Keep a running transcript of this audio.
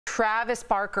Travis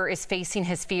Barker is facing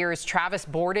his fears. Travis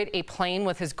boarded a plane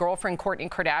with his girlfriend Kourtney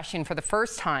Kardashian for the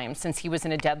first time since he was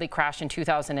in a deadly crash in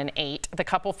 2008. The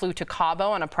couple flew to Cabo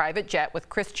on a private jet with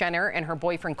Kris Jenner and her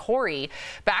boyfriend Corey.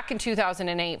 Back in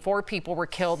 2008, 4 people were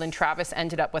killed and Travis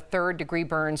ended up with third-degree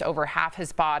burns over half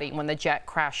his body when the jet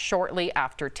crashed shortly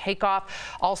after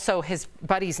takeoff. Also, his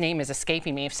buddy's name is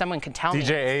escaping me. If someone could tell me.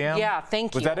 DJ AM? Yeah,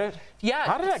 thank you. Was that it? Yeah.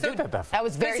 How did I get that far? That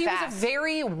was very fast. He was a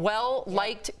very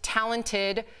well-liked,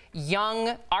 talented,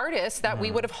 young artist that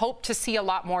we would have hoped to see a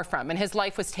lot more from, and his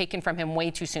life was taken from him way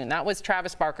too soon. That was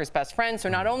Travis Barker's best friend, so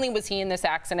not only was he in this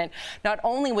accident, not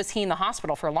only was he in the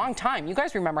hospital for a long time. You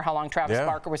guys remember how long Travis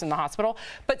Barker was in the hospital,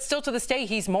 but still to this day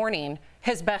he's mourning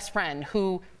his best friend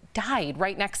who died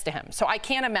right next to him. So I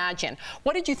can't imagine.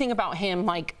 What did you think about him,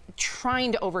 like,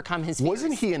 trying to overcome his fears?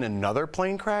 Wasn't he in another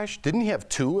plane crash? Didn't he have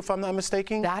 2, if I'm not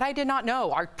mistaken? That I did not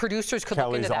know. Our producers could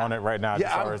look into that. Kelly's on it right now.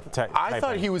 Yeah, I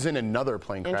thought he was in another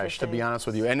plane crash, to be honest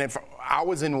with you. And if I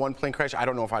was in one plane crash, I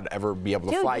don't know if I'd ever be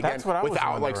able to fly again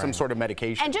without like some sort of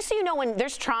medication. And just so you know, when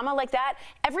there's trauma like that,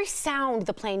 every sound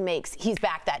the plane makes, he's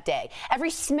back that day.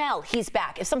 Every smell, he's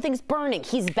back. If something's burning,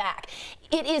 he's back.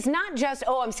 It is not just,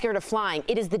 oh, I'm scared of flying.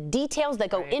 It is the details that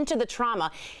go into the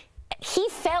trauma. He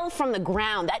fell from the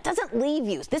ground. That doesn't leave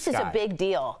you. This is a big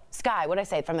deal. Sky, what did I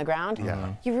say? From the ground?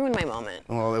 Yeah. You ruined my moment.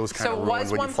 Well, it was kind of ruined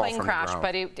when you fall from the ground. So it was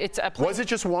one plane crash, but it's a plane. Was it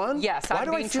just one? Yes. Why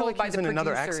do I feel like he's in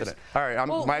another accident? All right,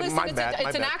 my bad.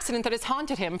 It's an accident that has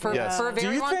haunted him for a very long time.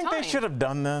 Do you think they should have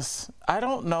done this? I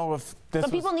don't know if this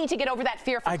But people need to get over that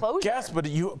fear for closure. I guess, but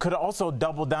you could also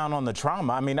double down on the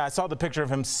trauma. I mean, I saw the picture of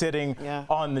him sitting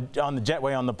on the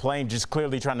jetway on the plane, just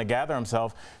clearly trying to gather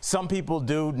himself. Some people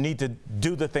do need to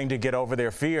do the thing to get over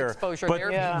their fear. Exposure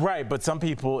therapy. Right, but some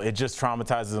people, it just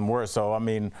traumatizes them worse. So, I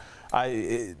mean,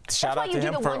 shout out to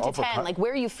him for 1 to 10. Like,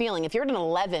 where are you feeling? If you're at an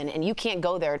 11 and you can't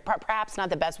go there, perhaps not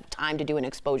the best time to do an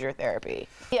exposure therapy.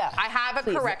 Yeah. I have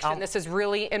a correction. This is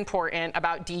really important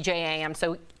about DJ AM.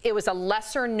 So it was a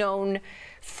lesser-known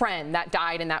friend that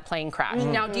died in that plane crash.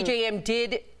 Now, DJ AM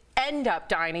did end up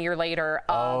dying a year later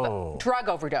of drug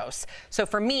overdose. So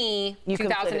for me,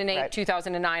 2008,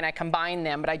 2009, I combined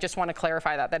them, but I just want to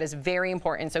clarify that. That is very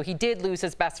important. So he did lose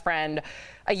his best friend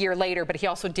a year later, but he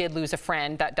also did lose a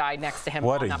friend that died next to him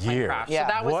on that plane crash. Yeah.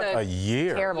 So that was a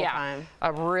year. Terrible time.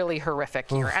 A really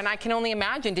horrific year. And I can only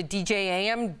imagine, did DJ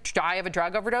AM die of a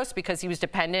drug overdose because he was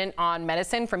dependent on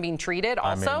medicine from being treated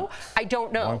also? I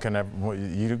don't know.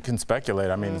 You can speculate.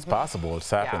 I mean, it's possible.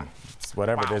 It's happened.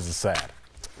 Whatever it is sad.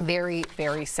 Very,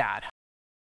 very sad.